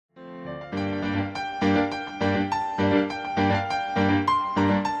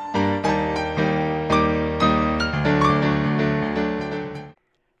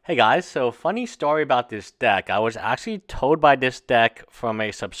Hey guys, so funny story about this deck. I was actually told by this deck from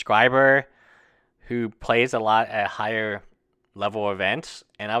a subscriber who plays a lot at higher level events,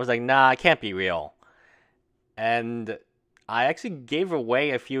 and I was like, nah, it can't be real. And I actually gave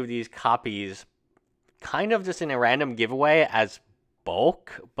away a few of these copies kind of just in a random giveaway as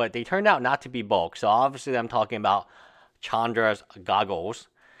bulk, but they turned out not to be bulk. So obviously I'm talking about Chandra's goggles.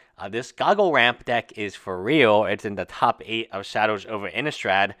 This goggle ramp deck is for real. It's in the top 8 of Shadows over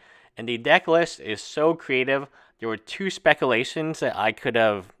Innistrad, and the deck list is so creative. There were 2 speculations that I could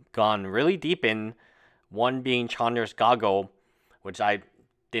have gone really deep in, one being Chandra's goggle, which I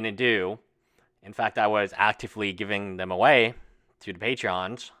didn't do. In fact, I was actively giving them away to the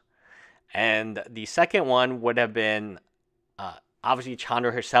Patreons. And the second one would have been, obviously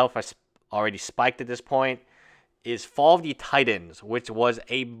Chandra herself has already spiked at this point, is Fall of the Titans, which was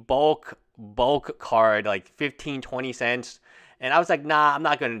a bulk card, like 15-20 cents. And I was like, nah, I'm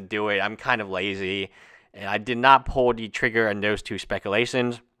not going to do it. I'm kind of lazy. And I did not pull the trigger on those 2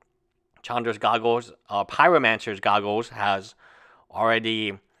 speculations. Chandra's goggles, Pyromancer's goggles has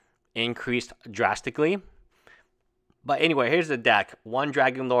already increased drastically. But anyway, here's the deck. 1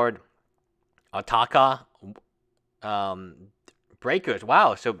 Dragon Lord, Ataka, Breakers.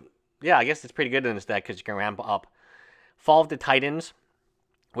 Wow, so yeah, I guess it's pretty good in this deck because you can ramp up. Fall of the Titans,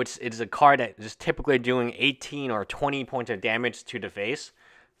 which is a card that is typically doing 18 or 20 points of damage to the face.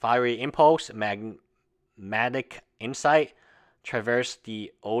 Fiery Impulse, Magmatic Insight, Traverse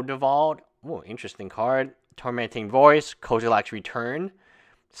the Odevald. Oh, interesting card. Tormenting Voice, Kozilek's Return.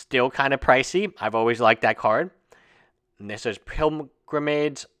 Still kind of pricey. I've always liked that card. And this is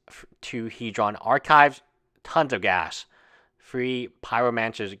Pilgrimage to Hedron Archives. Tons of gas. Free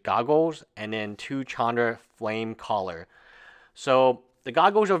Pyromancer's goggles, and then 2 Chandra Flame Collar. So the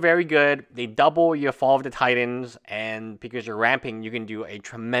goggles are very good. They double your Fall of the Titans, and because you're ramping, you can do a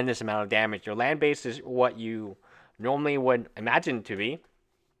tremendous amount of damage. Your land base is what you normally would imagine to be.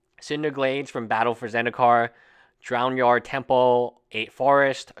 Cinderglades from Battle for Zendikar, Drownyard Temple, 8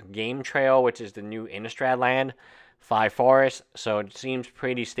 Forest, Game Trail, which is the new Innistrad land, 5 Forest. So it seems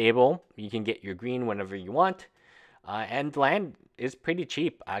pretty stable. You can get your green whenever you want. And land is pretty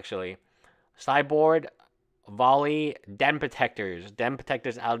cheap, actually. Sideboard, Volley, Den Protectors. Den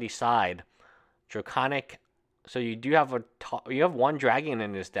Protectors out of the side. Draconic. So you do have you have 1 dragon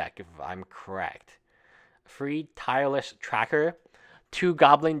in this deck, if I'm correct. Free Tireless Tracker. 2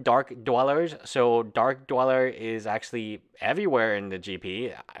 Goblin Dark Dwellers. So Dark Dweller is actually everywhere in the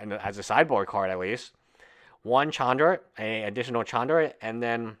GP, as a sideboard card at least. 1 Chandra, an additional Chandra, and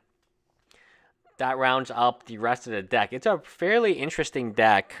then that rounds up the rest of the deck. It's a fairly interesting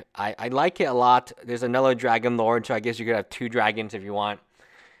deck. I like it a lot. There's another Dragon Lord, so I guess you could have 2 dragons if you want.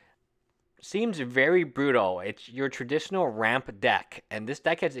 Seems very brutal. It's your traditional ramp deck, and this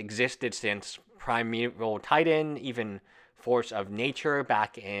deck has existed since Primeval Titan, even Force of Nature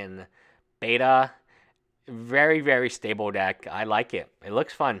back in beta. Very, very stable deck. I like it. It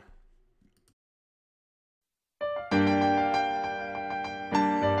looks fun.